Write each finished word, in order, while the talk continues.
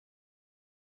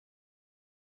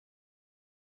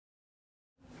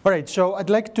All right, so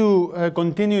I'd like to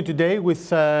continue today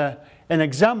with an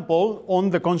example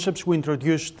on the concepts we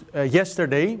introduced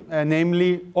yesterday,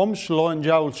 namely Ohm's law and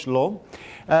Joule's law.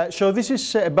 So this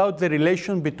is about the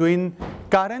relation between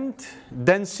current,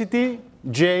 density,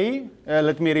 J.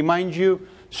 Let me remind you,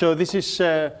 so this is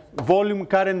volume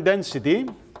current density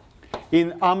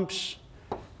in amps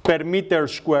per meter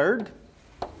squared.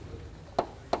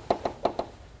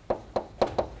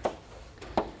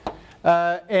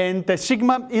 And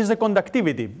sigma is the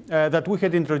conductivity that we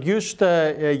had introduced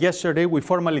yesterday. We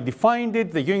formally defined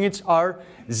it. The units are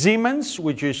Siemens,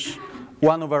 which is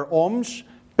 1/ohms,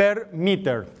 per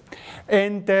meter.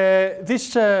 And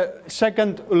this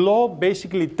second law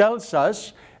basically tells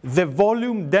us the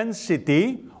volume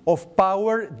density of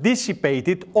power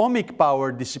dissipated, ohmic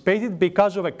power dissipated,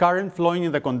 because of a current flowing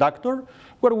in the conductor,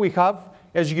 where we have,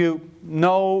 as you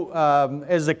know,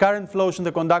 as the current flows in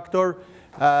the conductor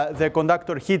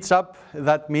heats up.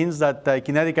 That means that the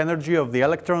kinetic energy of the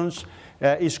electrons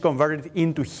is converted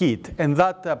into heat, and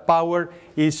that power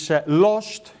is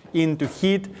lost into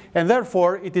heat, and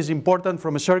therefore it is important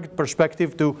from a circuit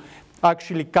perspective to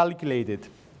actually calculate it.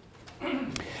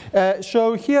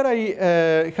 So here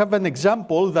I have an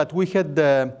example that we had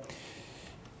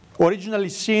originally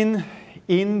seen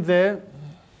in the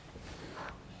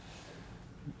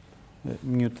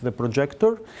mute the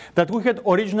projector, that we had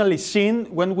originally seen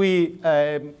when we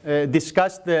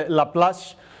discussed the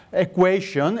Laplace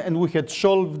equation, and we had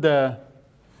solved the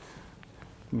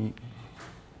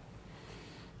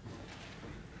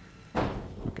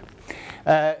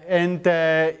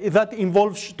that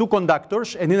involves two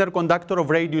conductors, an inner conductor of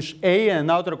radius A and an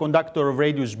outer conductor of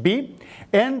radius B,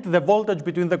 and the voltage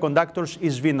between the conductors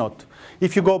is V0.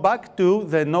 If you go back to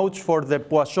the notes for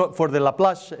the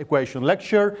Laplace equation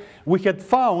lecture, we had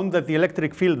found that the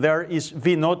electric field there is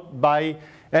V0 by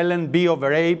ln B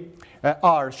over A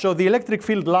R. So the electric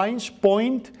field lines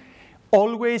point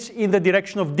always in the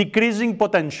direction of decreasing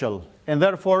potential, and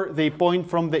therefore they point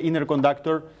from the inner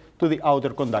conductor to the outer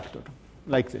conductor,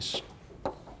 like this.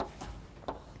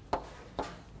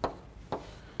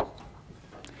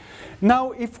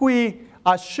 Now, if we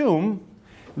assume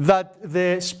that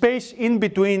the space in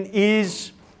between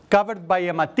is covered by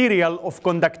a material of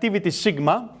conductivity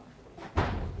sigma,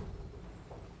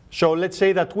 so let's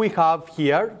say that we have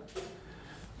here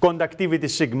conductivity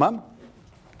sigma,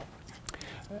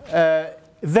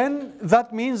 then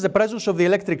that means the presence of the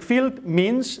electric field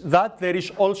means that there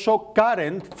is also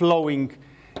current flowing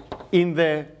in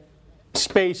the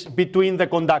space between the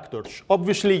conductors.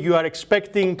 Obviously, you are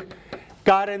expecting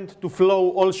current to flow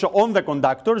also on the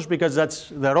conductors, because that's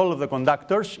the role of the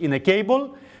conductors in a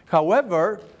cable.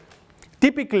 However,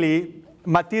 typically,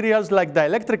 materials like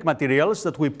dielectric materials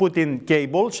that we put in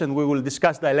cables, and we will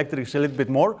discuss dielectrics a little bit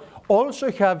more, also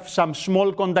have some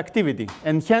small conductivity,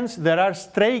 and hence there are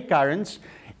stray currents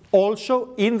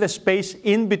also in the space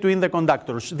in between the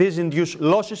conductors. These induce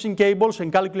losses in cables,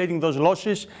 and calculating those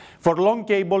losses for long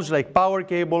cables like power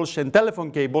cables and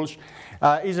telephone cables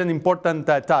is an important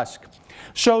task.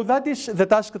 So that is the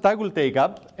task that I will take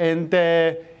up, and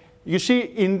you see,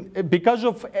 because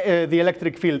of the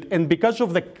electric field and because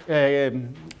of the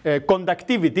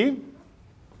conductivity,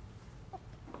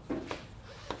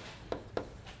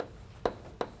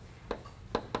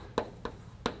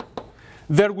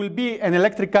 there will be an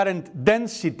electric current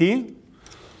density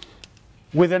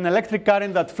with an electric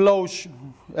current that flows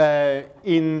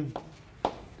in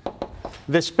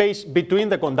the space between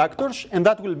the conductors, and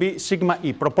that will be sigma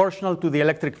E, proportional to the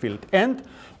electric field. And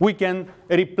we can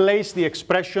replace the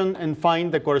expression and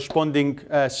find the corresponding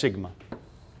sigma.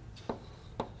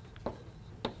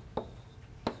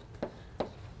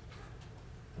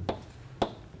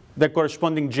 The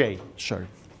corresponding J, sorry.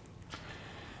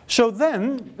 So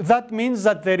then, that means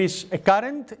that there is a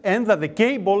current and that the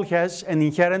cable has an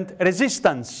inherent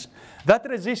resistance. That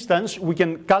resistance we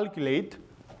can calculate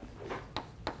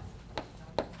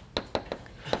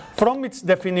from its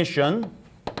definition.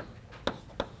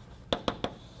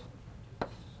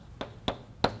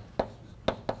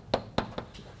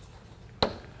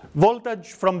 Voltage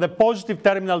from the positive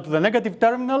terminal to the negative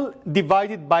terminal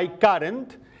divided by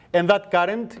current, and that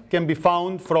current can be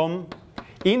found from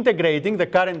integrating the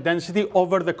current density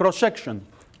over the cross-section.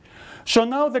 So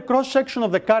now the cross-section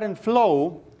of the current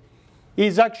flow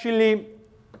is actually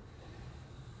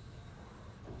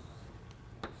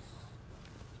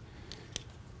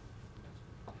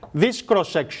this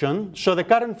cross-section. So the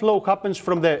current flow happens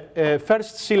from the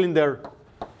first cylinder,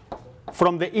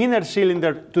 from the inner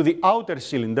cylinder to the outer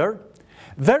cylinder.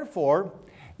 Therefore,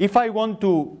 if I want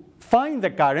to find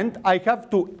the current, I have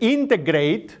to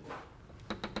integrate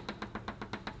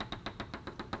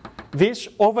this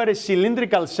over a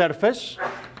cylindrical surface.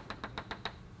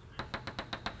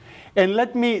 And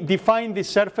let me define this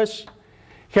surface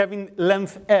having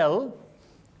length L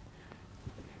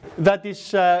that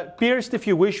is pierced, if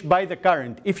you wish, by the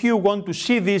current. If you want to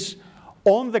see this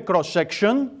on the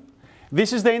cross-section,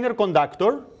 this is the inner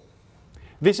conductor,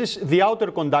 this is the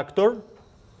outer conductor,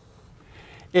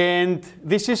 and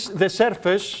this is the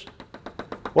surface,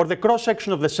 or the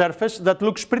cross-section of the surface, that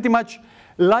looks pretty much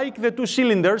like the two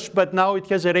cylinders, but now it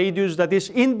has a radius that is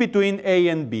in between A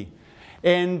and B.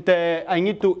 And I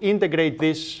need to integrate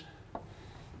this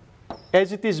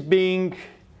as it is being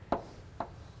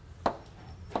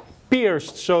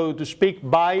pierced, so to speak,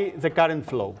 by the current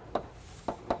flow.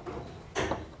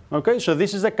 Okay, so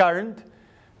this is the current.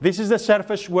 This is the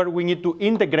surface where we need to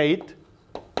integrate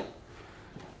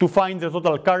to find the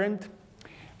total current.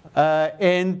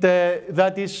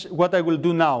 That is what I will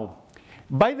do now.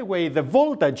 By the way, the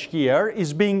voltage here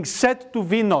is being set to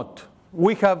V0.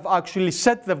 We have actually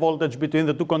set the voltage between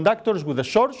the two conductors with the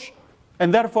source,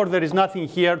 and therefore there is nothing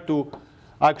here to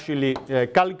actually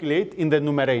calculate in the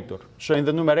numerator. So in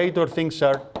the numerator, things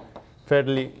are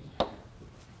fairly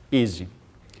easy.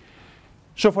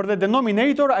 So for the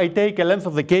denominator, I take a length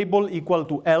of the cable equal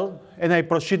to L, and I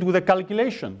proceed with the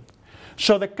calculation.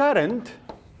 So the current,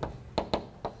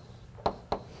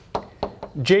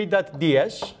 J dot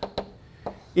ds,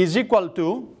 is equal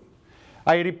to,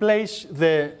 I replace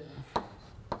the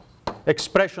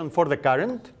expression for the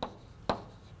current,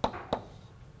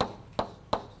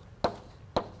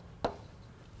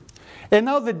 and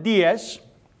now the ds,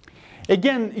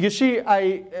 again, you see,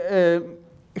 I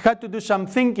had to do some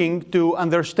thinking to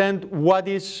understand what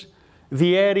is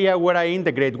the area where I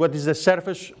integrate, what is the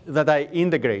surface that I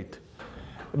integrate.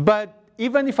 But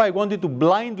even if I wanted to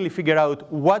blindly figure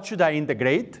out what should I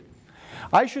integrate,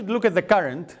 I should look at the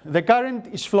current. The current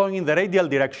is flowing in the radial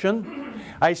direction.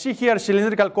 I see here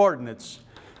cylindrical coordinates.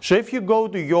 So if you go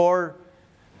to your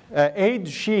aid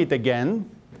sheet again,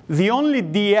 the only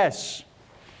ds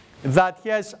that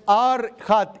has r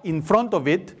hat in front of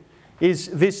it is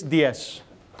this ds.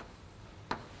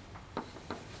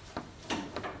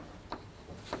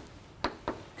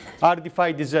 R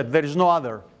defined is z. There is no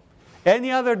other.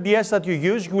 Any other ds that you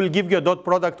use will give you a dot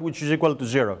product which is equal to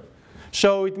 0.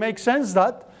 So it makes sense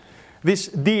that this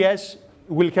ds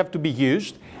will have to be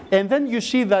used. And then you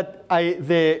see that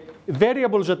the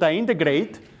variables that I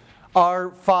integrate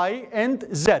are phi and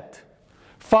z.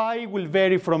 Phi will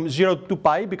vary from 0 to 2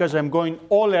 pi because I'm going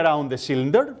all around the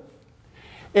cylinder.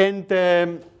 And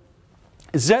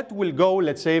z will go,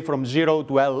 let's say, from 0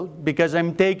 to L because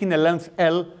I'm taking a length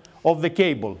L of the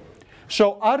cable.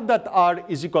 So r dot r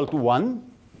is equal to 1.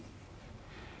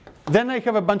 Then I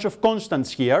have a bunch of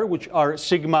constants here, which are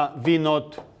sigma v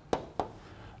naught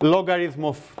logarithm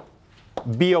of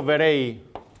b over a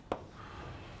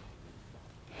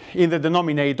in the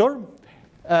denominator.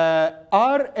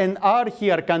 R and r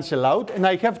here cancel out, and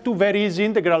I have two very easy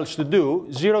integrals to do,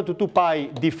 0 to 2 pi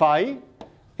d phi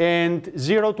and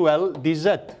 0 to L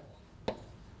dz.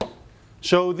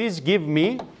 So these give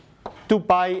me 2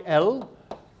 pi L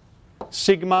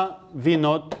sigma v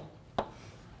naught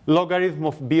logarithm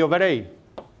of b over a.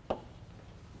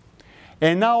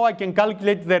 And now I can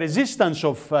calculate the resistance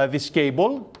of this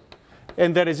cable,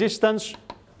 and the resistance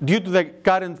due to the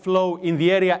current flow in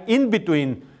the area in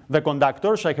between the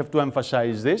conductors, I have to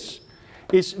emphasize this,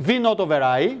 is v naught over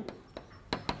I,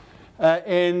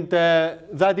 and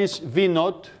that is v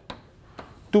naught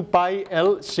 2 pi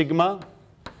L sigma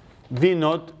v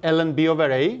naught ln b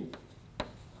over a.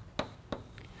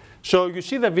 So you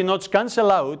see the v naughts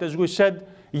cancel out. As we said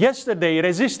yesterday,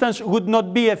 resistance would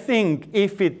not be a thing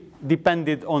if it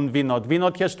depended on v naught. V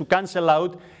naught has to cancel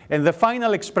out, and the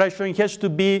final expression has to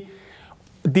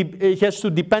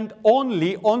depend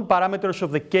only on parameters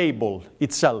of the cable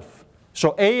itself.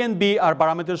 So A and B are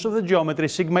parameters of the geometry.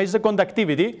 Sigma is the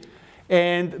conductivity,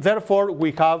 and therefore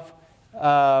we have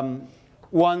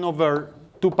 1 over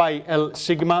 2 pi L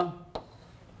sigma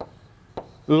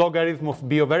logarithm of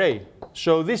b over a.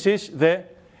 So this is the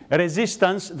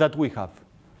resistance that we have.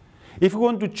 If we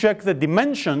want to check the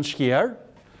dimensions here,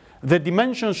 the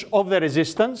dimensions of the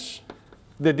resistance,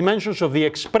 the dimensions of the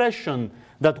expression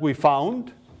that we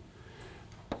found,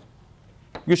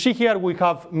 you see here we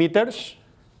have meters.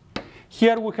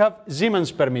 Here we have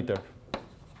Siemens per meter.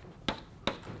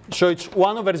 So it's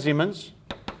 1 over Siemens,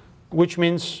 which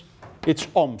means it's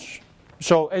ohms.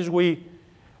 So as we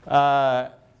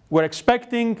were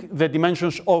expecting, the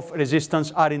dimensions of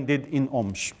resistance are indeed in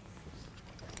ohms.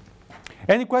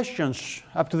 Any questions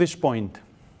up to this point?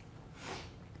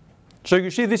 So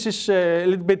you see this is a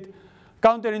little bit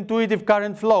counterintuitive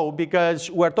current flow because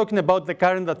we're talking about the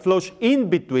current that flows in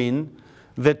between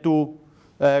the two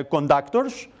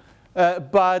conductors.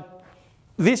 But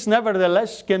this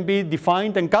nevertheless can be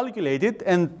defined and calculated,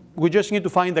 and we just need to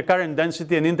find the current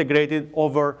density and integrate it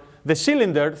over the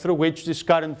cylinder through which this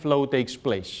current flow takes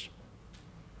place.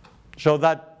 So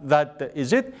that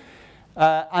is it.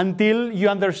 Until you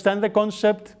understand the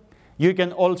concept, you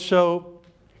can also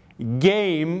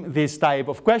game this type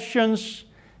of questions.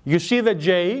 You see the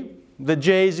J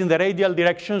is in the radial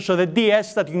direction, so the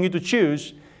ds that you need to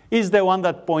choose is the one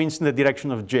that points in the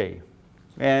direction of J.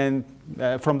 And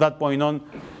from that point on,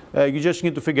 you just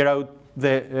need to figure out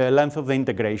the length of the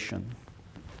integration.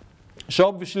 So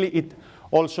obviously, it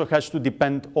also has to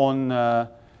depend on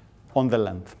the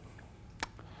length.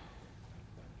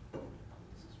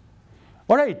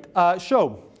 All right,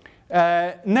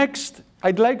 next,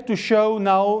 I'd like to show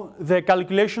now the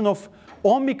calculation of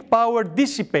ohmic power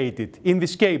dissipated in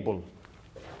this cable.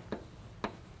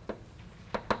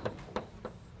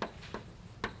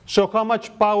 So how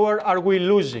much power are we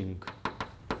losing?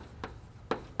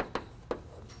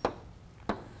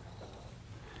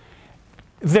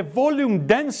 The volume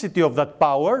density of that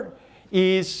power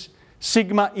is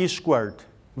sigma E squared,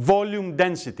 volume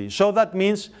density. So that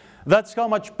means that's how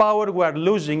much power we are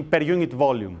losing per unit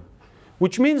volume.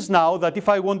 Which means now that if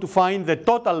I want to find the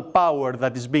total power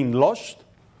that is being lost,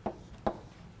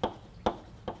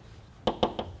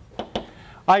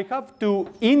 I have to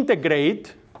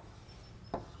integrate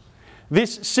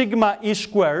this sigma E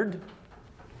squared,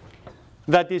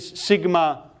 that is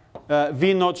sigma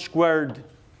V naught squared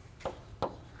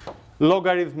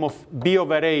logarithm of B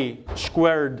over A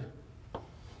squared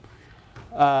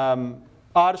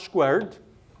R squared.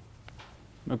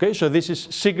 Okay, so this is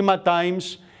sigma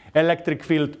times electric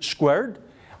field squared.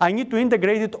 I need to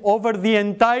integrate it over the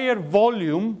entire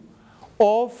volume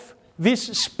of this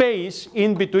space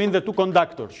in between the two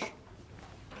conductors.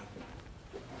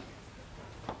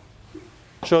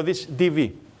 So this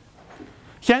dV.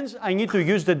 Hence, I need to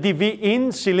use the dV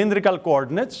in cylindrical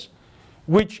coordinates,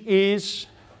 which is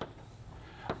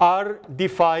r d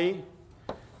phi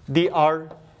dr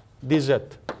dz.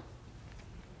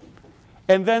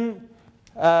 And then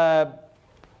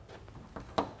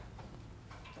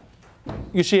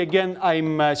you see again,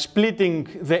 I'm splitting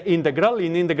the integral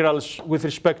in integrals with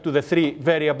respect to the three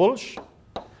variables.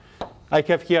 I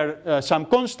have here some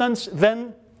constants.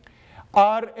 Then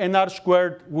r and r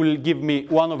squared will give me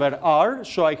 1 over r.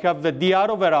 So I have the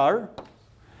dr over r.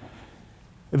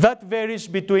 That varies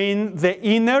between the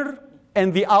inner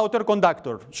and the outer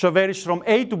conductor. So varies from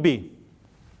A to B.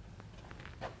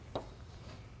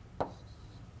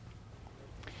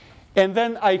 And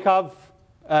then I have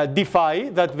d phi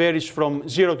that varies from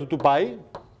 0 to 2 pi.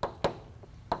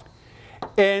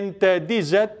 And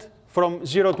dz from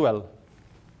 0 to L.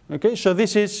 Okay, so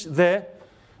this is the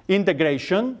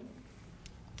integration.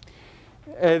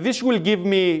 This will give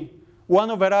me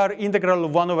 1 over r, integral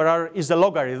of 1 over r is the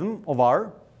logarithm of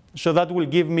r. So that will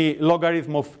give me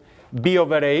logarithm of B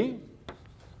over A.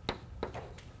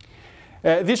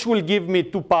 This will give me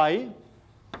 2 pi.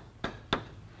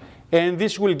 And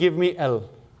this will give me L.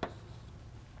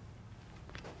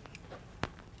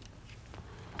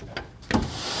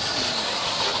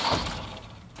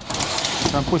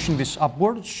 So I'm pushing this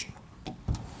upwards.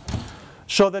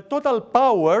 So the total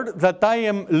power that I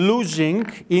am losing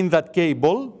in that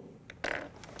cable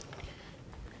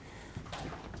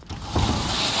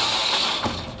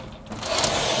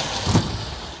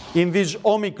in these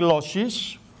ohmic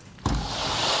losses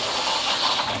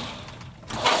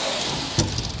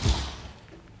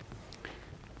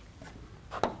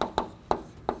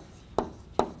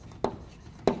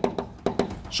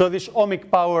so this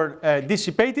ohmic power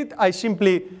dissipated, I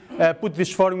simply put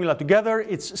this formula together.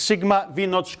 It's sigma V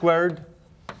naught squared.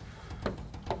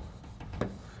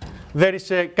 There is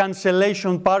a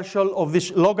cancellation partial of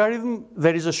this logarithm.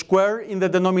 There is a square in the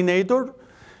denominator.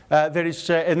 There is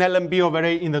an LMB over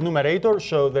A in the numerator,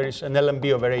 so there is an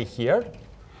LMB over A here.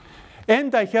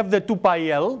 And I have the 2 pi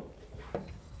L.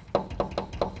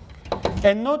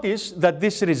 And notice that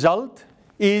this result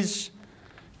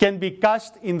can be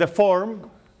cast in the form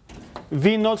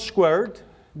V naught squared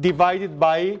divided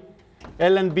by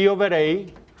ln B over A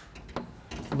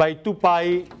by 2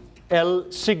 pi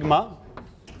L sigma.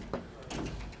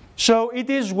 So it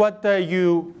is what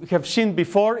you have seen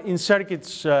before in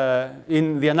circuits,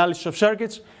 in the analysis of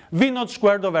circuits, V naught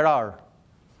squared over R.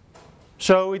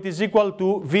 So it is equal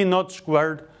to V naught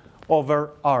squared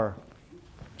over R.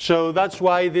 So that's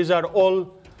why these are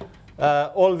all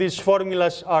these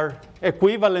formulas are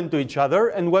equivalent to each other.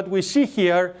 And what we see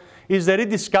here is the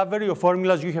rediscovery of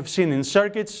formulas you have seen in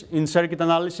circuits, in circuit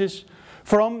analysis,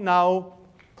 from now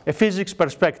a physics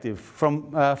perspective,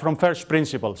 from first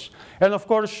principles. And of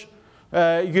course,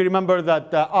 you remember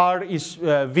that R is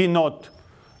V naught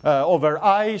over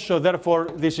I, so therefore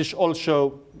this is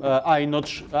also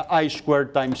I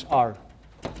squared times R.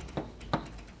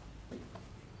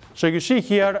 So you see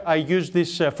here, I use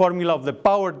this formula of the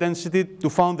power density to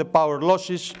find the power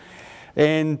losses,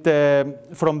 and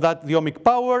from that the ohmic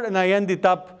power, and I ended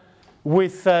up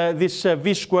with this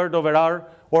V squared over R,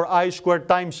 or I squared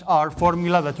times R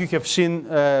formula that you have seen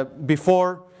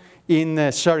before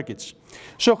in circuits.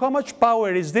 So how much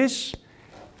power is this?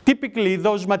 Typically,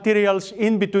 those materials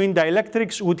in between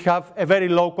dielectrics would have a very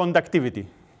low conductivity.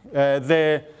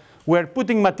 We're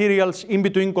putting materials in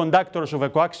between conductors of a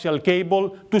coaxial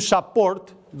cable to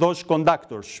support those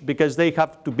conductors, because they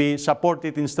have to be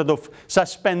supported instead of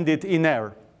suspended in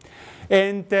air.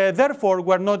 And therefore,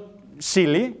 we're not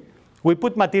silly. We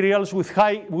put materials with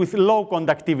low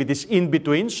conductivities in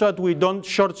between so that we don't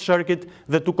short circuit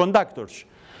the two conductors.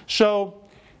 So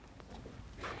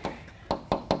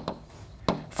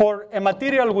for a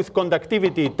material with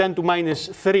conductivity 10 to minus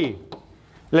 3,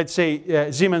 let's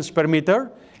say Siemens per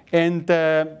meter, and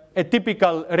a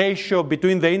typical ratio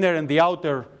between the inner and the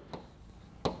outer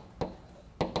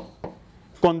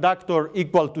conductor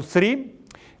equal to 3,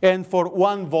 and for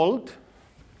 1 volt,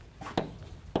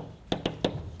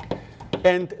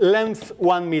 and length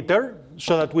 1 meter,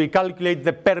 so that we calculate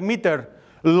the per meter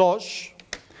loss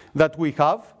that we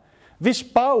have. This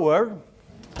power,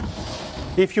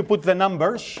 if you put the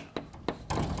numbers,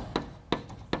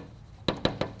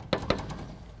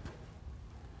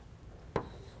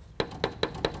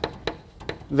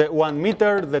 the 1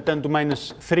 meter, the 10 to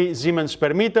minus 3 Siemens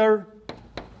per meter,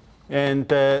 and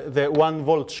the 1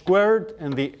 volt squared,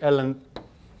 and the ln,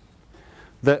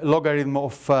 the logarithm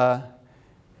of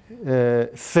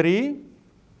 3.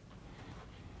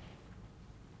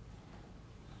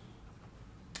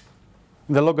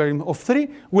 The logarithm of 3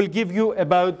 will give you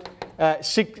about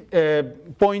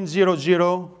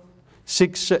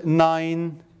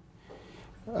 0.0069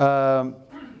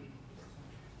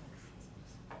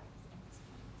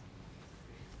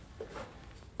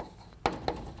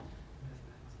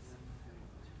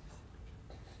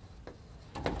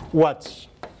 watts.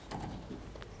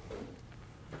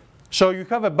 So you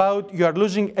have about, you are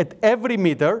losing at every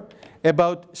meter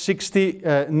about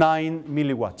 69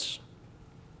 milliwatts.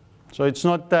 So it's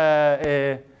not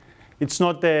a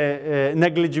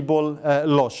negligible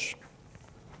loss.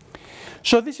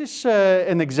 So this is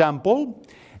an example.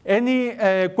 Any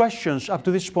questions up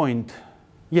to this point?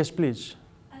 Yes, please.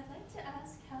 I'd like to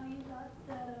ask how you got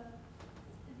the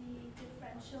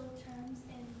differential terms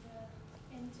in the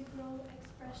integral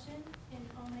expression in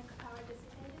ohmic power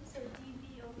dissipated. So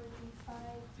dV over d5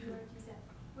 dr dz.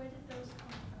 Where did those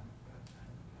come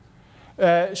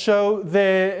from? So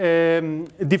the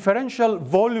differential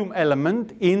volume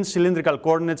element in cylindrical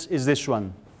coordinates is this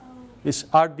one. It's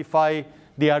r d phi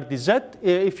dr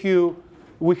dz.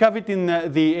 We have it in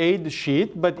the aid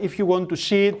sheet, but if you want to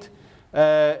see it,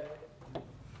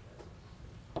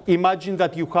 imagine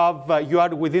that you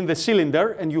are within the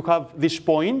cylinder and you have this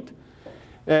point,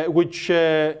 which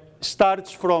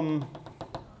starts from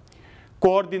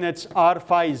coordinates r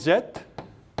phi z,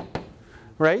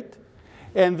 right?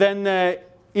 And then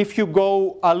if you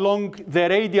go along the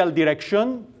radial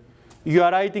direction, you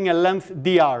are writing a length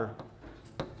dr.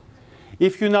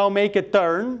 If you now make a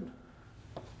turn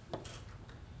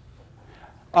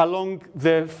along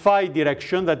the phi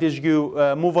direction, that is, you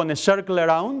move on a circle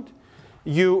around,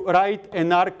 you write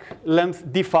an arc length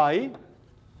d phi.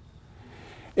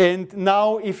 And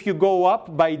now if you go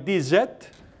up by dz,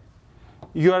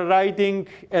 you are writing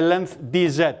a length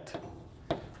dz.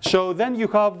 So then you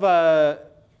have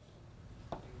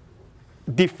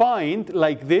defined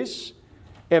like this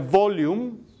a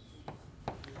volume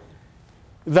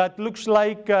that looks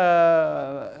like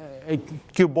a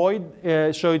cuboid,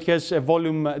 so it has a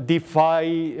volume d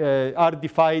phi, r d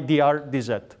phi dr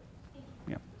dz.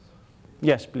 Yeah.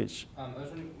 Yes, please. I was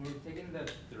wondering, when we're taking the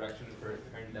direction for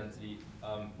current density,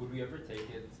 would we ever take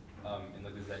it in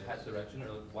like the z hat direction,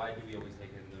 or why do we always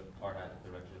take it in the r hat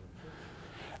direction?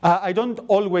 I don't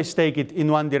always take it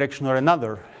in one direction or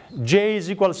another. J is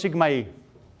equal sigma E.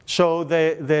 So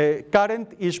the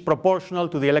current is proportional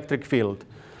to the electric field.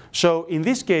 So in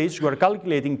this case, we are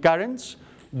calculating currents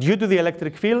due to the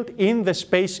electric field in the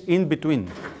space in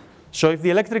between. So if the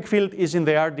electric field is in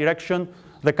the r direction,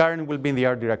 the current will be in the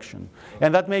r direction.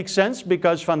 And that makes sense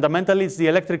because fundamentally it's the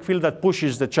electric field that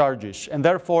pushes the charges. And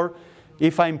therefore,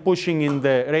 if I'm pushing in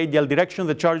the radial direction,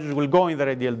 the charges will go in the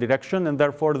radial direction, and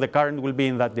therefore the current will be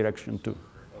in that direction too.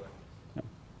 Yeah.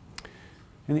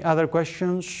 Any other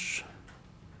questions?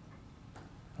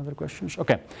 Other questions?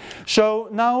 Okay. So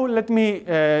now let me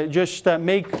just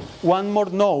make one more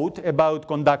note about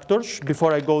conductors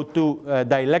before I go to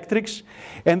dielectrics,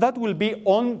 and that will be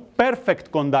on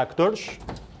perfect conductors.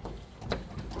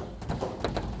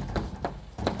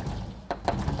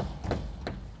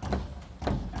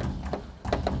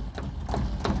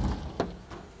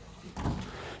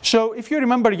 So if you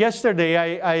remember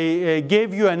yesterday, I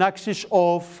gave you an axis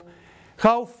of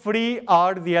how free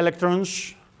are the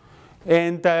electrons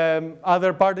and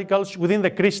other particles within the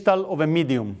crystal of a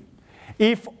medium.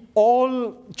 If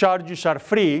all charges are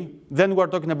free, then we're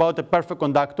talking about a perfect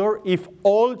conductor. If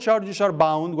all charges are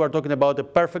bound, we're talking about a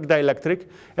perfect dielectric.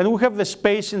 And we have the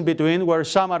space in between where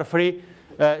some are free,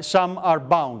 some are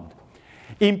bound.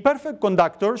 In perfect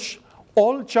conductors,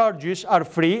 all charges are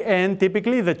free, and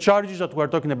typically the charges that we're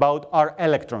talking about are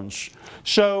electrons.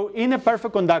 So in a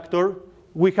perfect conductor,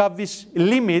 we have this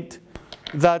limit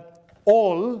that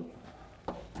all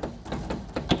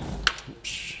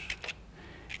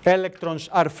electrons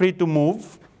are free to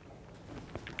move.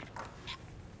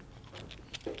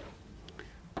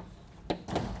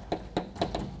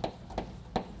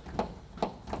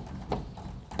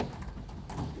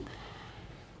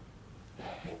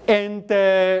 And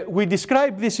we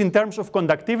describe this in terms of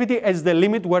conductivity as the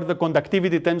limit where the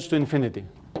conductivity tends to infinity.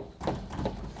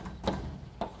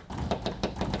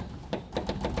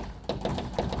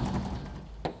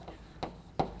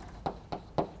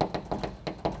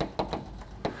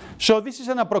 So this is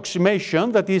an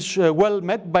approximation that is well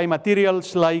met by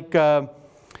materials like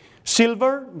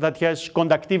silver, that has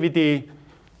conductivity,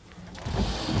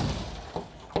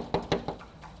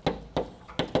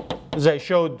 as I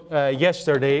showed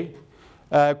yesterday,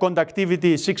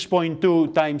 conductivity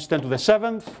 6.2 times 10 to the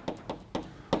 7th,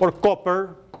 or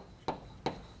copper,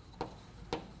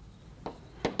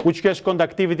 which has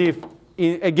conductivity,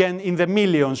 again, in the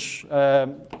millions,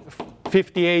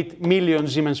 58 million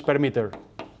Siemens per meter.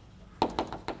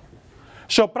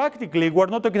 So practically, we're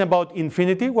not talking about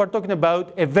infinity, we're talking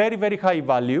about a very, very high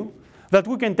value that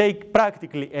we can take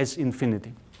practically as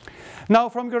infinity. Now,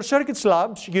 from your circuits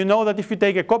labs, you know that if you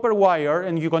take a copper wire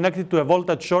and you connect it to a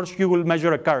voltage source, you will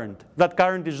measure a current. That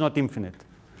current is not infinite.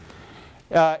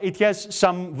 It has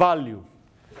some value.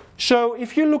 So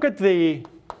if you look at the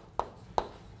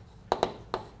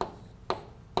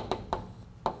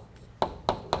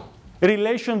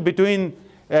relation between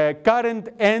current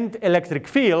and electric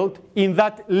field in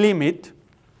that limit,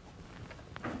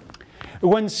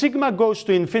 when sigma goes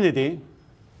to infinity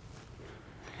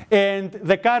and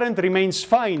the current remains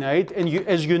finite, and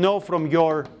as you know from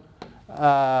your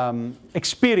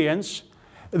experience,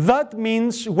 that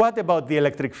means what about the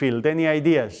electric field? Any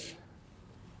ideas?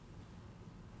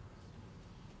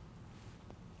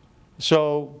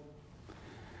 So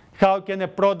how can a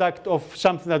product of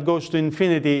something that goes to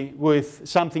infinity with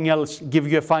something else give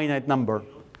you a finite number?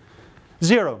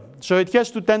 0. So it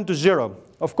has to tend to 0.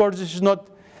 Of course, this is not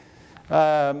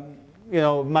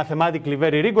mathematically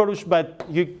very rigorous, but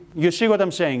you see what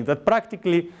I'm saying, that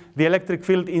practically the electric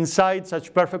field inside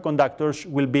such perfect conductors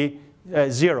will be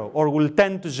 0, or will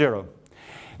tend to 0.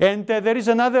 And there is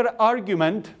another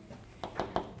argument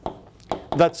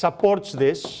that supports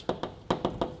this.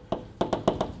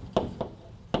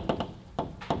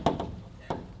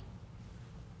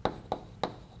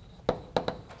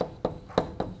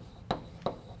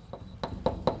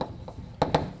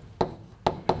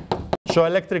 So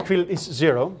electric field is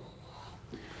 0.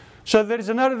 So there is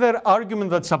another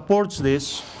argument that supports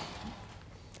this,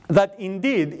 that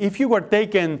indeed, if you had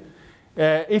taken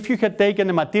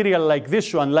a material like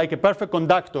this one, like a perfect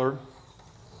conductor,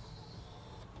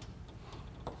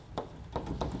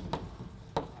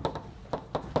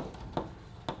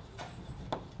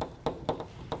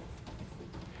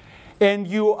 and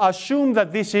you assume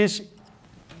that this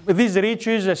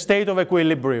reaches a state of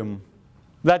equilibrium.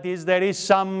 That is, there is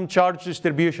some charge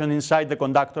distribution inside the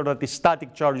conductor that is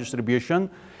static charge distribution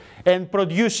and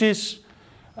produces,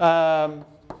 so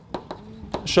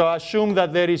assume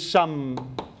that there is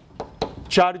some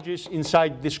charges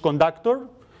inside this conductor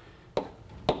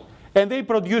and they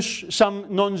produce some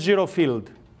non-zero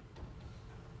field.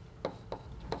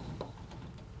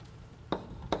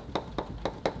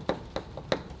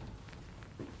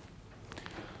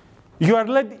 You are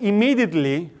led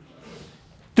immediately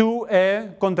to a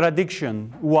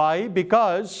contradiction. Why?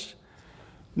 Because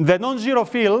the non-zero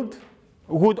field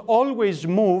would always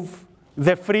move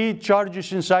the free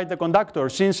charges inside the conductor,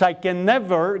 since I can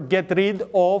never get rid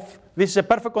of, this is a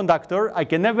perfect conductor, I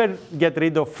can never get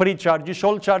rid of free charges,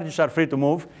 all charges are free to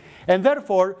move, and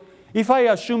therefore, if I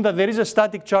assume that there is a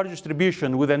static charge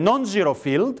distribution with a non-zero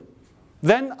field,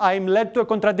 then I'm led to a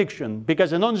contradiction,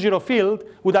 because a non-zero field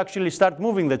would actually start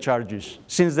moving the charges,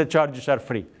 since the charges are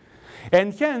free.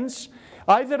 And hence,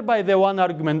 either by the one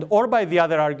argument or by the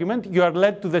other argument, you are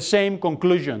led to the same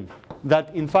conclusion,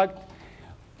 that in fact,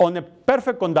 on a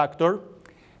perfect conductor,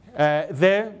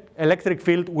 the electric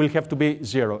field will have to be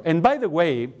zero. And by the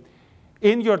way,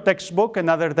 in your textbook and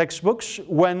other textbooks,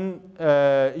 when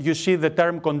you see the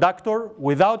term conductor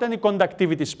without any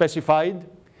conductivity specified,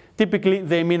 typically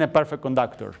they mean a perfect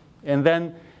conductor. And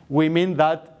then we mean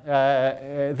that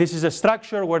this is a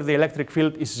structure where the electric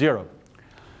field is zero.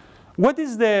 What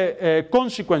is the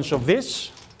consequence of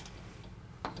this?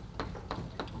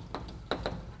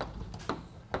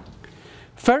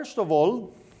 First of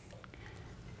all,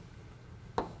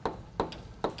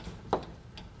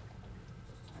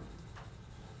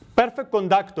 perfect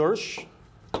conductors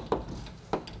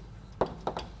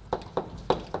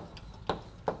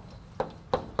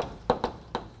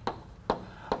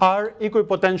are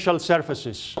equipotential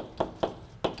surfaces.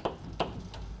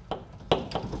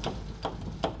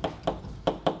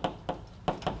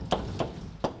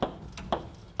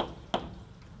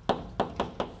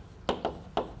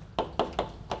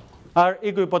 Are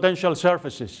equipotential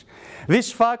surfaces.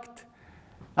 This fact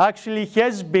actually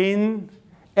has been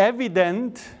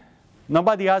evident,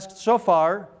 nobody asked so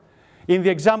far, in the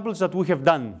examples that we have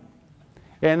done.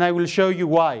 And I will show you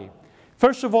why.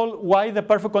 First of all, why the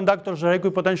perfect conductors are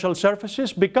equipotential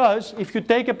surfaces? Because if you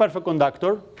take a perfect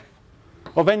conductor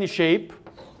of any shape,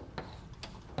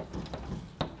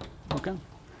 okay,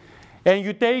 and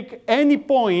you take any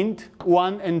point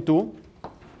 1 and 2,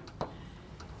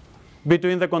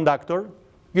 between the conductor,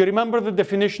 you remember the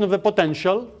definition of the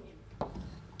potential,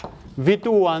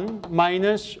 V21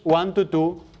 minus 1 to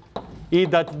 2 E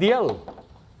dot dl.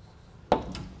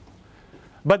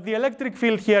 But the electric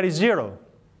field here is zero.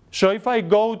 So if I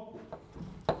go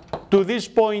to these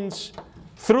points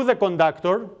through the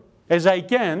conductor, as I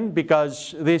can,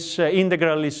 because this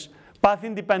integral is path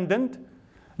independent,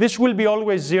 this will be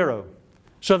always zero.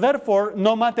 So therefore,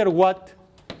 no matter what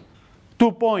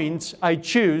 2 points I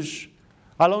choose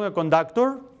along a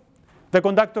conductor, the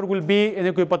conductor will be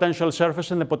an equipotential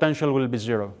surface and the potential will be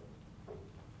zero.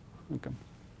 Okay.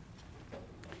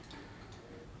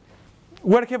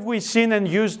 Where have we seen and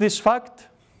used this fact?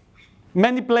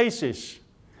 Many places.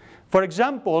 For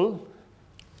example,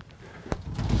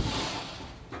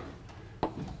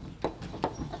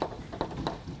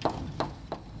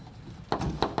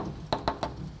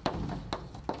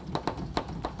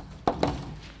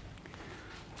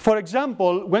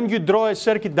 when you draw a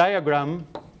circuit diagram,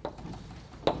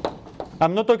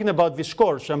 I'm not talking about this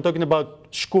course, I'm talking about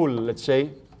school, let's say,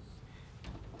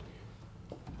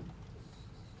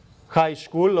 high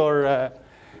school or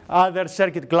other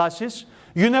circuit classes,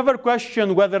 you never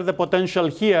question whether the potential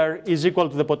here is equal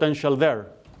to the potential there.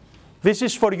 This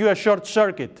is for you a short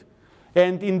circuit.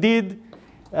 And indeed,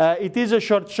 it is a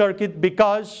short circuit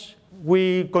because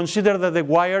we consider that the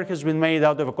wire has been made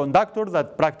out of a conductor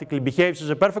that practically behaves as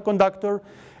a perfect conductor,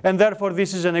 and therefore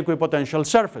this is an equipotential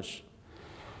surface.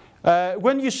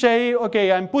 When you say,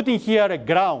 okay, I'm putting here a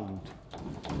ground,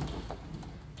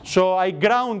 so I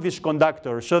ground this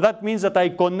conductor, so that means that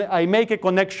I make a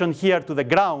connection here to the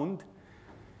ground,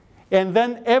 and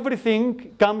then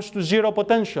everything comes to zero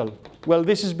potential. Well,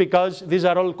 this is because these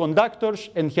are all conductors,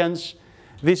 and hence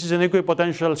this is an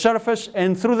equipotential surface,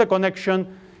 and through the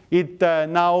connection, it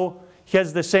now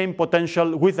has the same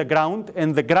potential with the ground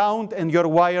and your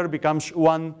wire becomes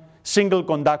one single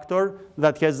conductor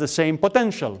that has the same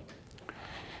potential.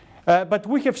 But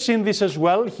we have seen this as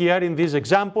well here in these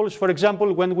examples. For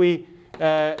example, when we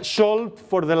solved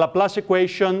for the Laplace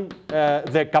equation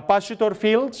the capacitor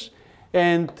fields,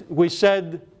 and we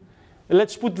said,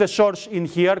 let's put the source in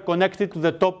here connected to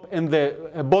the top and the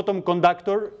bottom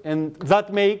conductor, and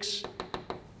that makes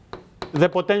the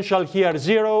potential here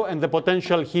 0 and the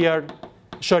potential here,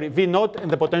 sorry, V naught and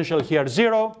the potential here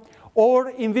 0.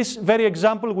 Or in this very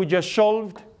example we just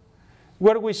solved,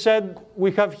 where we said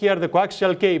we have here the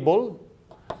coaxial cable,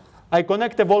 I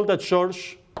connect a voltage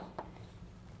source,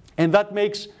 and that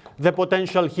makes the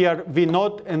potential here V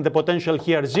naught and the potential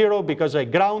here 0 because I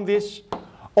ground this.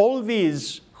 All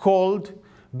these hold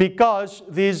because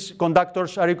these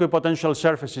conductors are equipotential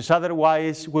surfaces.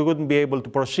 Otherwise, we wouldn't be able to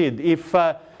proceed. If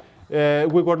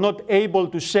we were not able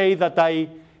to say that I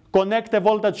connect a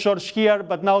voltage source here,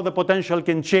 but now the potential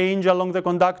can change along the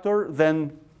conductor,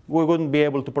 then we wouldn't be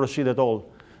able to proceed at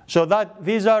all. So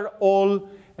these are all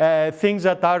things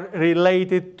that are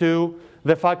related to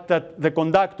the fact that the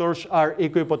conductors are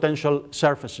equipotential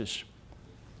surfaces.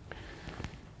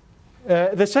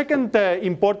 The second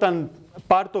important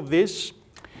part of this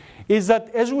is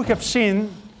that, as we have seen,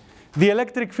 the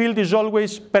electric field is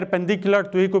always perpendicular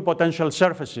to equipotential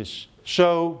surfaces.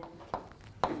 So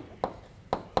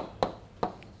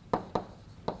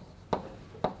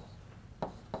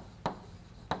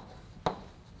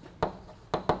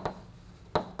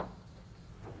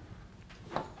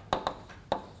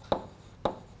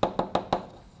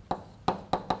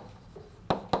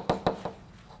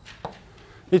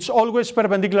it's always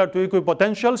perpendicular to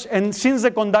equipotentials, and since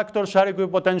the conductors are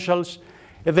equipotentials,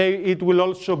 it will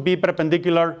also be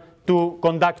perpendicular to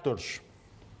conductors.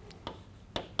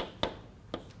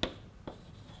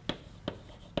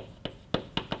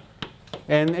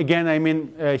 And again, I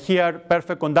mean here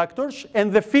perfect conductors,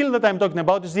 and the field that I'm talking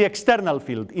about is the external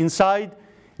field. Inside,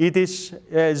 it is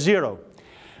 0.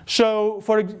 So,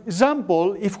 for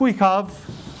example, if we have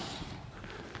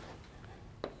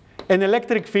an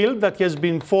electric field that has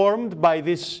been formed by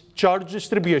this charge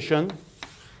distribution,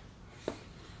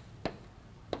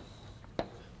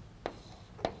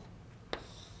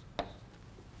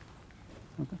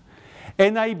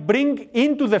 and I bring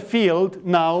into the field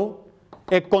now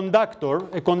a conductor,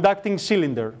 a conducting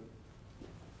cylinder.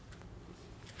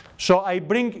 So I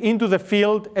bring into the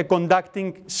field a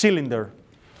conducting cylinder.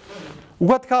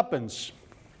 What happens?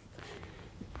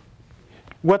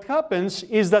 What happens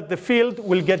is that the field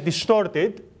will get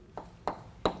distorted.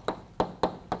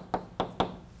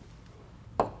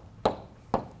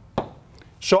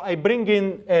 So I bring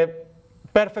in a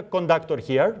perfect conductor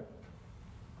here.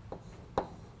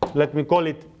 Let me call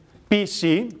it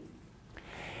PC.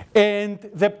 And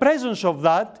the presence of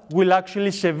that will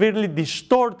actually severely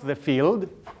distort the field.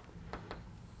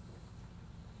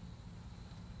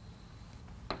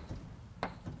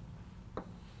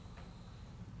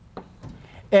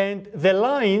 And the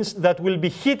lines that will be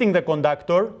hitting the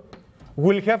conductor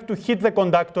will have to hit the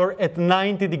conductor at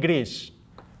 90 degrees,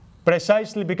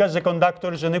 precisely because the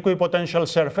conductor is an equipotential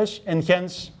surface, and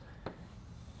hence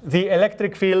the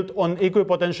electric field on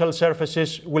equipotential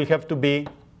surfaces will have to be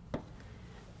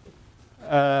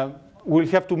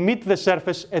meet the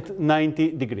surface at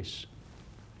 90 degrees.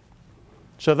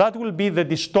 So that will be the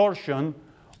distortion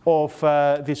of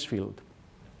this field.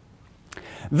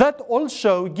 That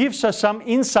also gives us some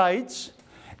insights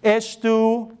as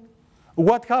to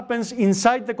what happens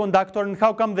inside the conductor and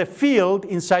how come the field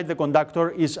inside the conductor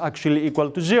is actually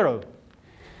equal to 0.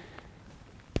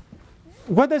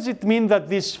 What does it mean that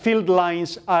these field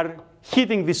lines are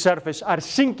hitting the surface, are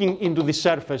sinking into the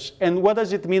surface? And what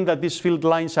does it mean that these field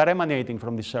lines are emanating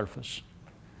from the surface?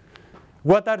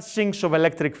 What are sinks of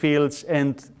electric fields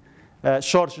and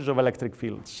sources of electric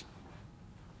fields?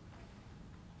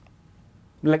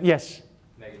 Yes?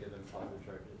 Negative and positive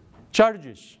charges.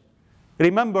 Charges.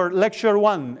 Remember lecture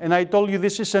 1, and I told you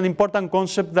this is an important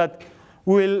concept that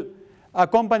will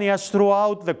accompany us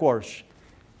throughout the course.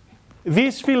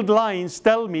 These field lines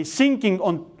tell me, sinking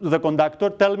on the conductor,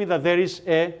 tell me that there is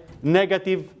a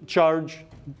negative charge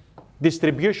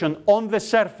distribution on the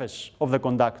surface of the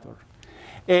conductor.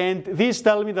 And these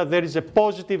tell me that there is a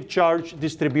positive charge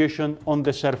distribution on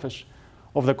the surface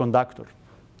of the conductor.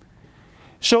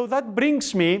 So that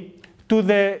brings me to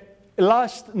the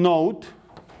last note,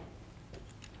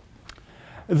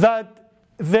 that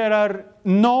there are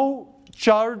no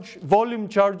volume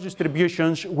charge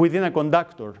distributions within a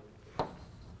conductor.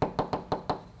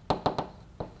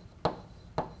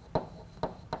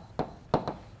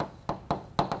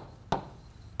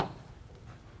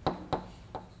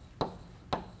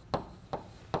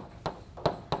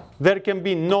 There can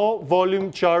be no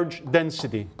volume charge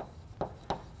density.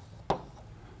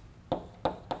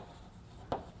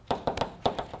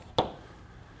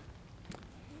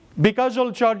 Because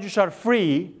all charges are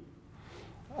free,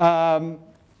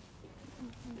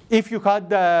 if you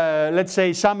had, let's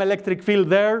say, some electric field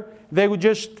there, they would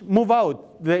just move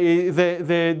out.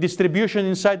 The distribution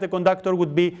inside the conductor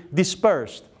would be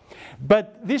dispersed.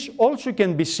 But this also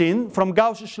can be seen from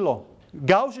Gauss's law.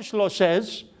 Gauss's law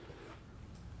says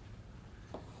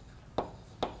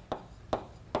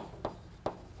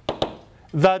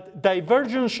that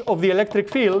divergence of the electric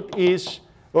field is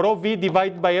rho v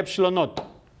divided by epsilon naught.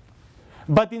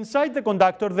 But inside the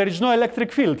conductor, there is no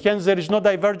electric field. Hence, there is no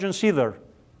divergence either.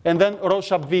 And then rho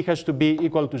sub v has to be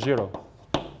equal to 0.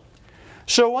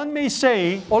 So one may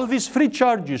say, all these free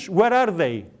charges, where are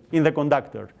they in the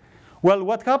conductor? Well,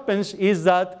 what happens is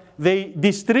that they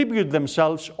distribute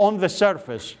themselves on the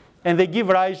surface and they give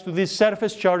rise to these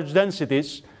surface charge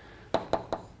densities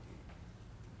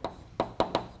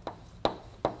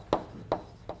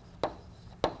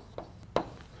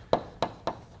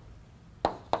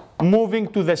moving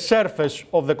to the surface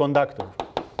of the conductor.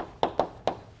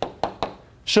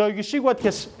 So you see what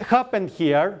has happened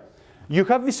here. You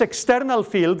have this external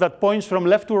field that points from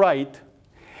left to right,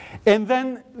 and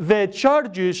then the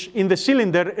charges in the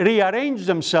cylinder rearrange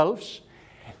themselves.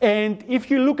 And if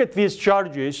you look at these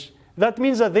charges, that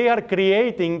means that they are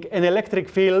creating an electric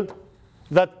field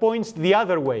that points the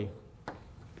other way.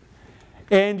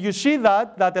 And you see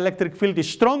that that electric field is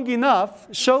strong enough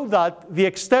so that the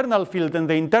external field and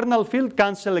the internal field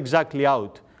cancel exactly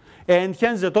out. And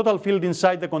hence the total field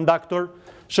inside the conductor.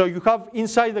 So you have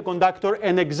inside the conductor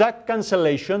an exact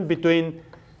cancellation between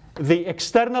the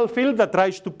external field that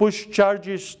tries to push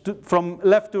charges from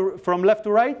left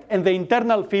to right, and the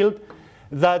internal field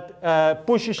that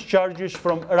pushes charges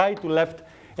from right to left.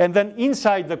 And then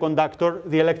inside the conductor,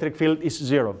 the electric field is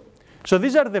 0. So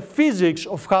these are the physics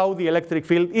of how the electric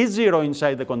field is 0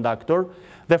 inside the conductor.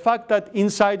 The fact that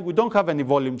inside we don't have any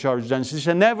volume charge densities,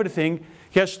 and everything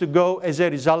has to go as a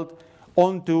result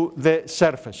onto the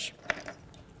surface.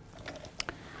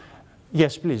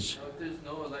 Yes, please. If there's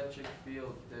no electric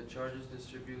field, the charges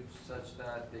distribute such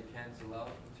that they cancel out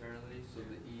internally, so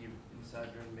the E inside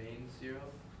remains 0?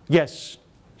 Yes.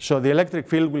 So the electric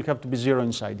field will have to be 0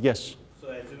 inside. Yes. So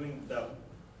assuming the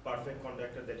perfect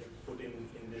conductor that you put in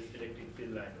this electric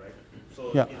field line, right?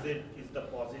 So yeah. Is the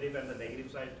positive and the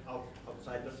negative side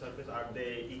outside the surface, are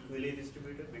they equally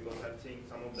distributed? Because I'm seeing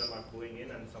some of them are going in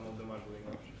and some of them are going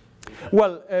out.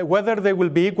 Well, whether they will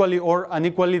be equally or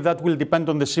unequally, that will depend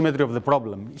on the symmetry of the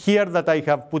problem. Here that I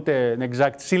have put an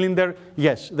exact cylinder,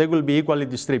 yes, they will be equally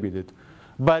distributed.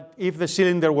 But if the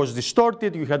cylinder was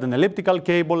distorted, you had an elliptical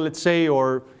cable, let's say,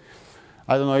 or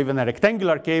I don't know, even a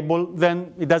rectangular cable,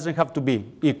 then it doesn't have to be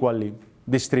equally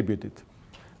distributed.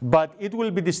 But it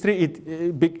will be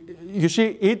distributed. You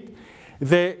see,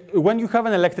 when you have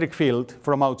an electric field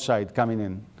from outside coming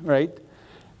in, right?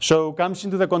 So comes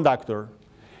into the conductor.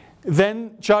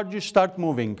 Then charges start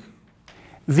moving.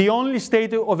 The only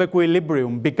state of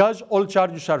equilibrium, because all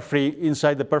charges are free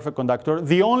inside the perfect conductor,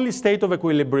 the only state of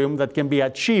equilibrium that can be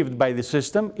achieved by the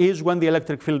system is when the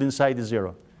electric field inside is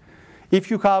 0.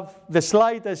 If you have the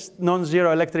slightest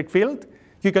non-zero electric field,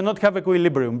 you cannot have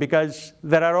equilibrium because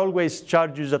there are always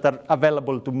charges that are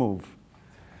available to move.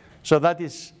 So that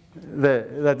is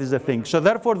the thing. So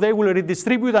therefore, they will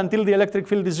redistribute until the electric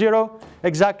field is 0,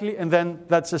 exactly, and then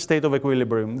that's a state of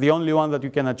equilibrium, the only one that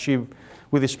you can achieve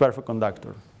with this perfect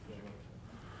conductor.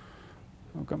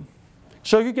 Okay.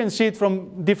 So you can see it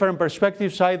from different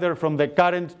perspectives, either from the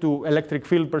current to electric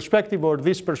field perspective or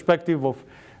this perspective of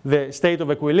the state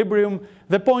of equilibrium.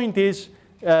 The point is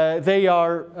they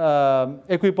are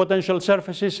equipotential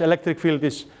surfaces. Electric field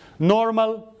is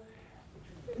normal.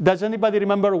 Does anybody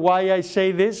remember why I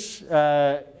say this?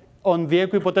 On the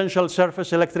equipotential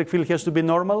surface, electric field has to be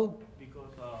normal? Because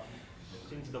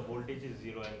since the voltage is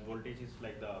 0 and voltage is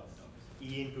like the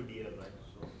E into dl, right?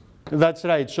 So that's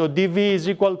right. So dV is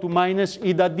equal to minus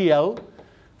E dot dl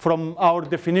from our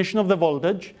definition of the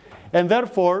voltage. And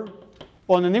therefore,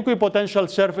 on an equipotential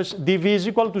surface, dV is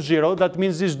equal to 0. That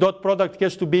means this dot product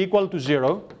has to be equal to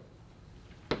 0.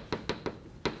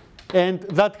 And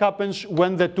that happens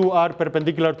when the two are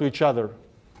perpendicular to each other.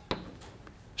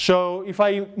 So if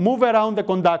I move around the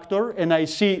conductor and I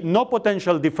see no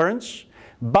potential difference,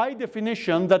 by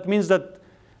definition, that means that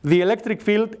the electric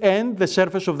field and the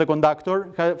surface of the conductor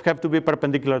have to be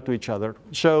perpendicular to each other.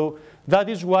 So that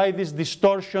is why this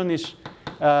distortion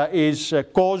is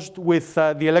caused with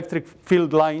the electric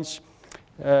field lines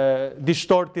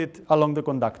distorted along the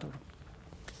conductor.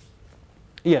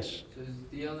 Yes? So is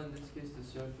dl in this case the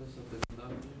surface of the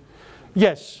conductor?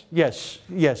 Yes, yes,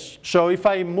 yes. So if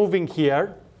I'm moving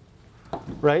here,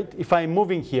 right? If I'm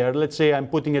moving here, let's say I'm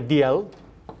putting a dl,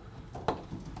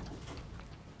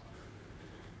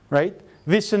 right?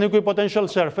 This is an equipotential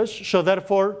surface, so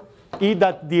therefore E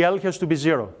dot dl has to be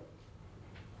 0.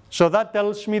 So that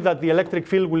tells me that the electric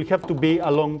field will have to be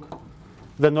along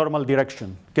the normal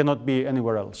direction, cannot be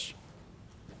anywhere else.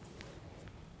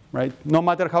 Right? No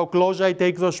matter how close I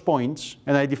take those points,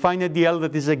 and I define a dl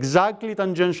that is exactly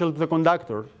tangential to the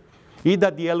conductor, E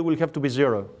dot dl will have to be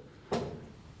 0,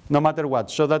 no matter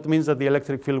what. So that means that the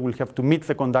electric field will have to meet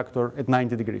the conductor at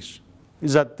 90 degrees.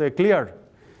 Is that clear?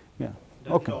 Yeah.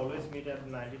 does it always meet at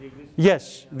 90 degrees?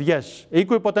 Yes, yes.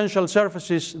 Equipotential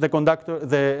surfaces,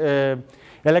 the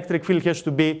electric field has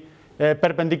to be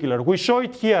perpendicular. We show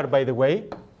it here, by the way.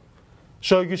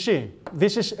 So you see,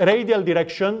 this is radial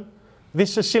direction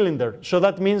This is a cylinder. So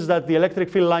that means that the electric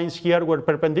field lines here were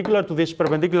perpendicular to this,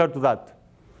 perpendicular to that,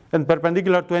 and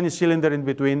perpendicular to any cylinder in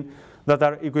between that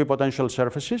are equipotential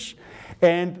surfaces.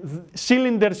 And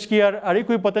cylinders here are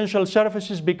equipotential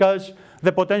surfaces because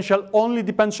the potential only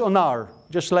depends on R,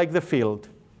 just like the field.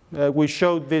 We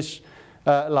showed this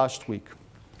last week.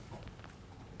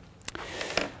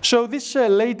 So this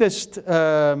latest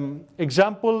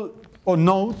example or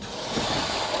note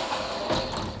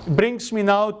brings me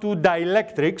now to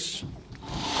dielectrics.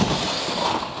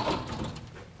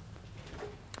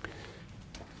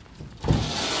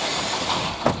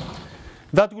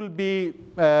 That will be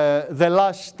the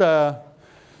last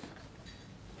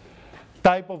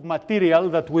type of material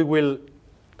that we will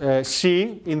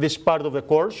see in this part of the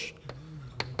course.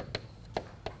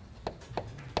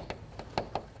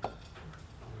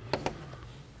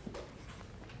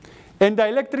 And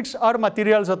dielectrics are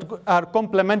materials that are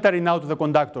complementary now to the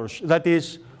conductors. That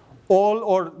is, all,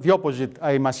 or the opposite,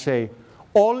 I must say,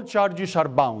 all charges are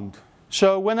bound.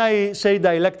 So when I say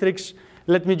dielectrics,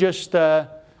 let me just say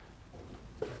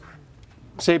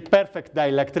perfect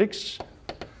dielectrics.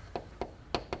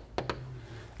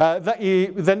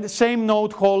 Then the same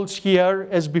note holds here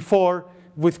as before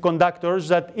with conductors,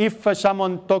 that if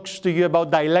someone talks to you about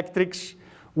dielectrics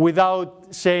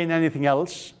without saying anything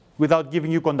else, without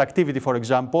giving you conductivity, for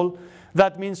example,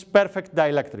 that means perfect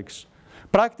dielectrics.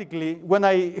 Practically, when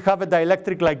I have a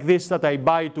dielectric like this that I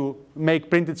buy to make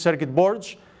printed circuit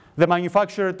boards, the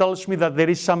manufacturer tells me that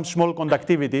there is some small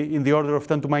conductivity in the order of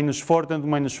 10 to minus 4, 10 to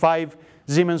minus 5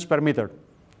 Siemens per meter.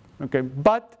 Okay,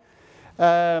 but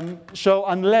so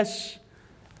unless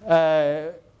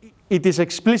it is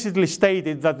explicitly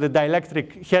stated that the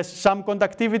dielectric has some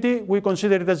conductivity, we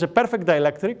consider it as a perfect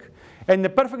dielectric. And the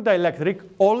perfect dielectric,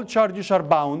 all charges are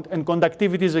bound and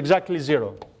conductivity is exactly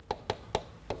 0.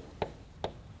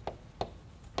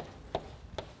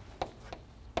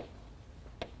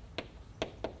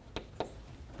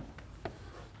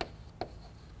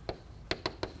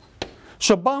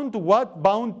 So bound to what?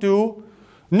 Bound to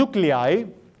nuclei.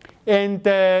 And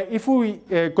if we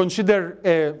consider,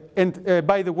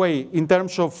 by the way, in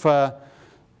terms of, I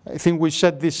think we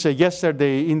said this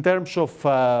yesterday, in terms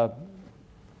of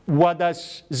what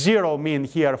does 0 mean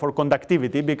here for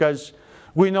conductivity, because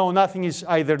we know nothing is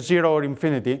either 0 or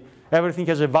infinity. Everything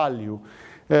has a value.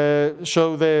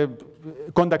 So the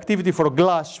conductivity for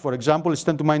glass, for example, is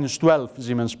 10 to minus 12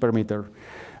 Siemens per meter.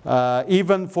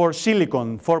 Even for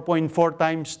silicon, 4.4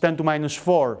 times 10 to minus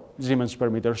 4 Siemens per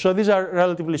meter. So these are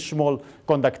relatively small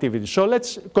conductivity. So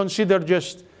let's consider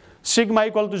just sigma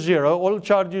equal to 0. All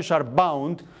charges are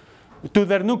bound to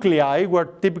their nuclei. We're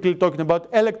typically talking about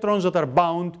electrons that are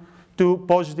bound to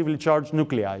positively charged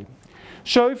nuclei.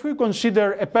 So if we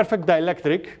consider a perfect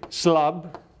dielectric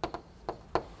slab,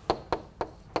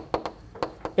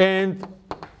 and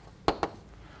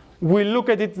we look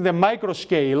at it in the micro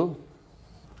scale,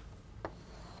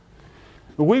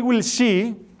 we will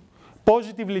see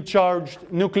positively charged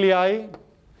nuclei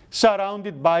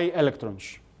surrounded by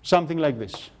electrons, something like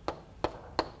this.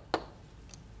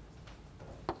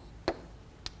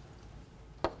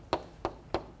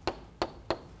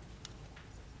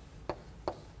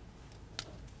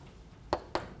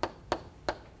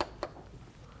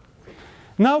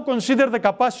 Now consider the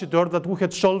capacitor that we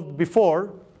had solved before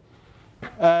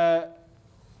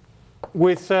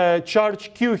with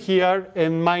charge Q here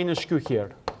and minus Q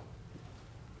here.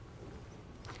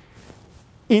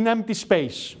 In empty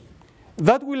space.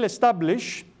 That will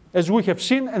establish, as we have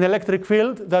seen, an electric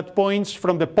field that points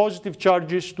from the positive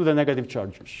charges to the negative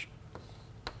charges.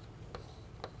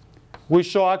 We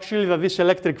saw actually that this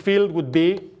electric field would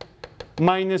be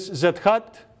minus Z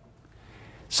hat.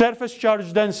 Surface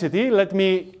charge density, let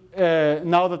me,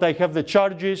 now that I have the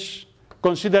charges,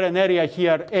 consider an area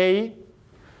here A.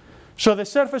 So the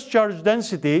surface charge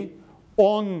density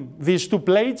on these two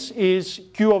plates is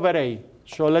Q over A.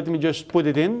 So let me just put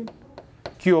it in,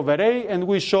 Q over A, and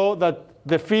we saw that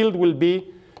the field will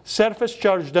be surface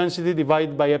charge density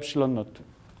divided by epsilon naught,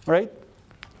 right?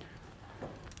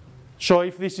 So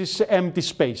if this is empty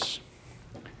space.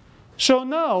 So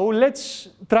now let's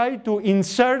try to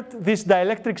insert this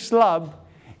dielectric slab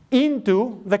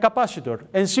into the capacitor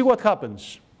and see what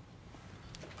happens.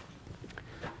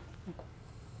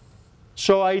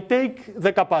 So I take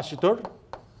the capacitor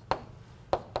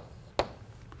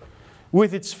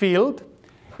with its field,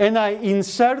 and I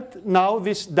insert now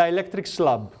this dielectric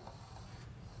slab.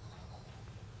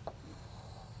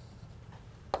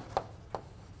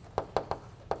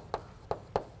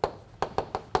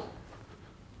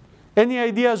 Any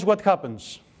ideas what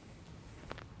happens?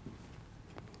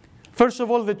 First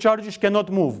of all, the charges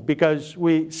cannot move because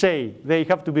we say they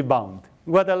have to be bound.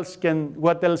 What else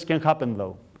can happen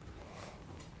though?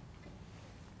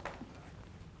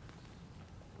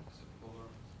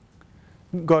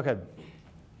 Go ahead.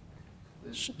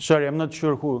 Sorry, I'm not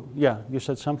sure who. Yeah, you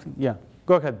said something? Yeah,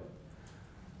 go ahead.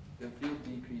 The field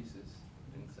decreases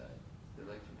inside the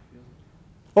electric field.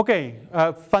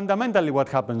 Okay, fundamentally what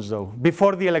happens though,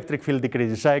 before the electric field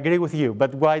decreases? I agree with you,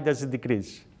 but why does it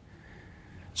decrease?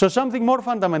 So something more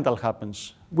fundamental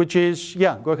happens, which is,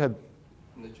 yeah, go ahead.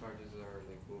 And the charges are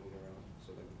like moving around,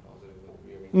 so like the positive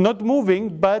will be Not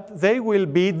moving, but they will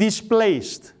be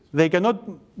displaced. They cannot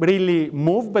really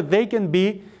move, but they can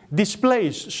be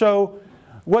displaced. So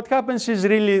what happens is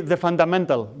really the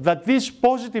fundamental, that these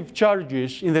positive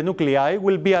charges in the nuclei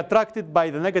will be attracted by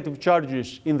the negative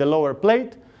charges in the lower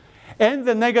plate, and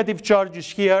the negative charges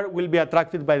here will be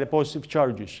attracted by the positive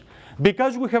charges.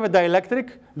 Because we have a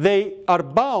dielectric, they are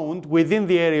bound within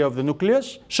the area of the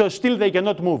nucleus, so still they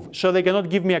cannot move, so they cannot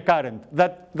give me a current.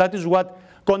 That is what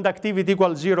conductivity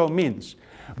equals 0 means.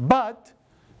 But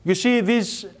you see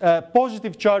these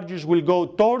positive charges will go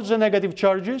towards the negative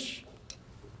charges,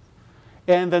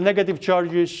 and the negative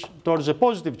charges towards the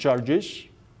positive charges.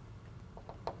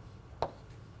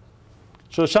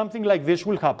 So something like this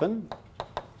will happen.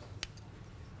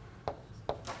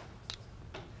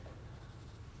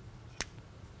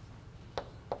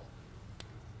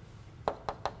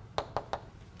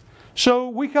 So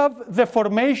we have the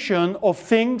formation of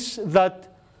things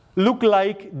that look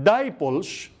like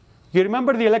dipoles. You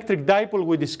remember the electric dipole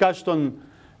we discussed on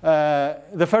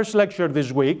the first lecture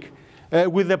this week,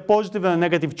 with the positive and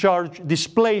negative charge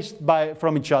displaced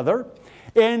from each other.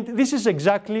 And this is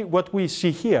exactly what we see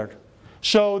here.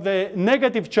 So the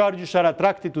negative charges are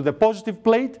attracted to the positive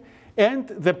plate, and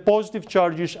the positive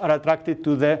charges are attracted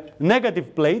to the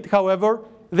negative plate. However,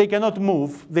 they cannot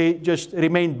move. They just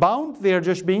remain bound. They are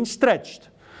just being stretched.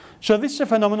 So this is a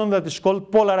phenomenon that is called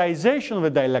polarization of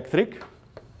the dielectric.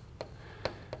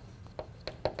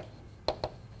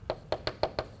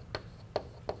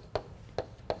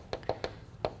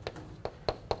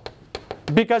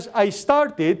 Because I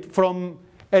started from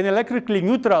an electrically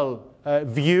neutral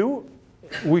view.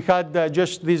 We had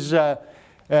just these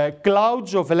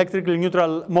clouds of electrically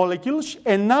neutral molecules.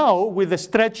 And now with the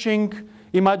stretching,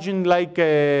 imagine like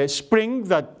a spring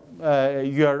that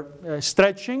you are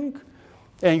stretching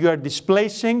and you are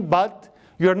displacing, but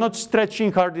you are not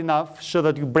stretching hard enough so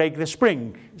that you break the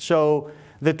spring. So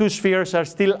the two spheres are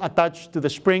still attached to the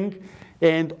spring,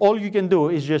 and all you can do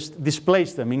is just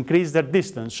displace them, increase their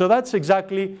distance. So that's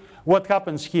exactly what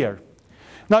happens here.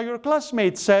 Now your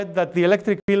classmate said that the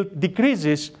electric field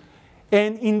decreases,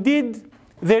 and indeed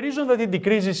the reason that it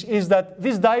decreases is that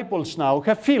these dipoles now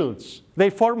have fields.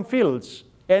 They form fields.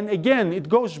 And again, it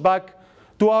goes back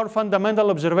to our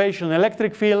fundamental observation.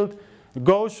 Electric field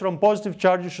goes from positive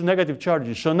charges to negative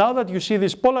charges. So now that you see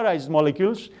these polarized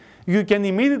molecules, you can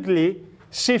immediately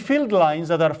see field lines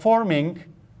that are forming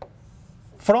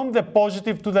from the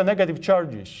positive to the negative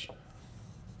charges.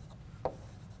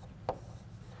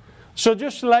 So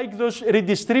just like those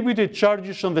redistributed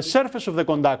charges on the surface of the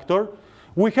conductor,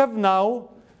 we have now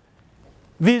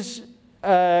these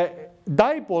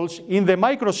dipoles in the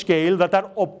microscale that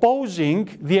are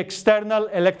opposing the external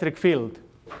electric field.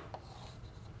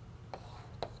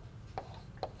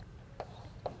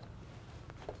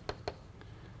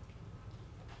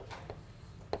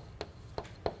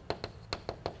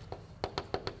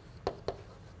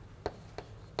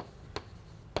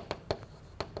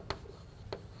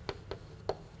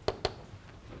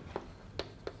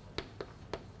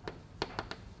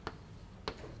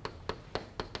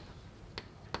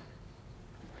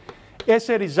 As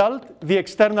a result, the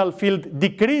external field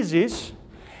decreases,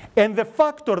 and the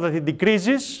factor that it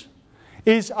decreases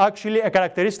is actually a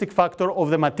characteristic factor of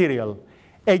the material.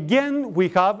 Again, we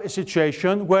have a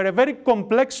situation where a very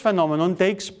complex phenomenon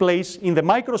takes place in the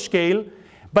microscale,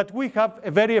 but we have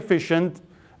a very efficient,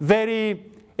 very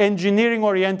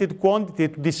engineering-oriented quantity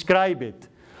to describe it.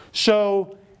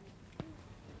 So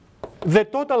the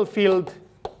total field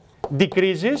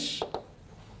decreases,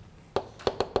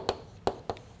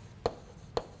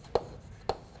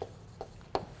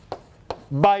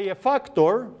 by a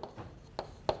factor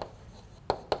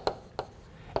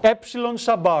epsilon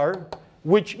sub r,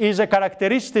 which is a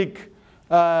characteristic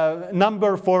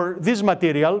number for this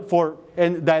material, for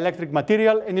a dielectric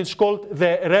material, and it's called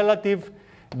the relative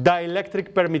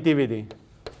dielectric permittivity.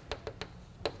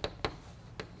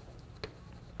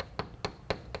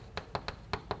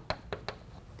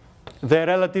 The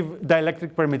relative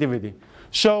dielectric permittivity.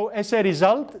 So as a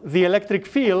result, the electric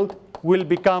field will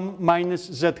become minus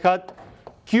z hat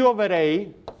Q over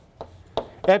A,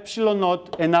 epsilon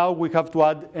naught, and now we have to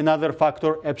add another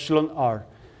factor, epsilon r.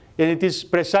 And it is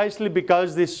precisely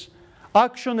because this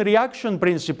action-reaction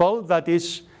principle that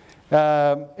is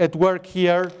at work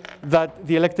here that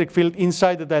the electric field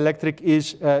inside the dielectric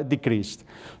is decreased.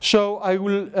 So I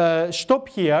will stop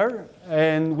here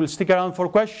and we'll stick around for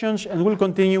questions, and we'll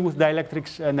continue with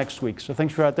dielectrics next week. So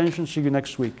thanks for your attention. See you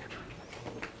next week.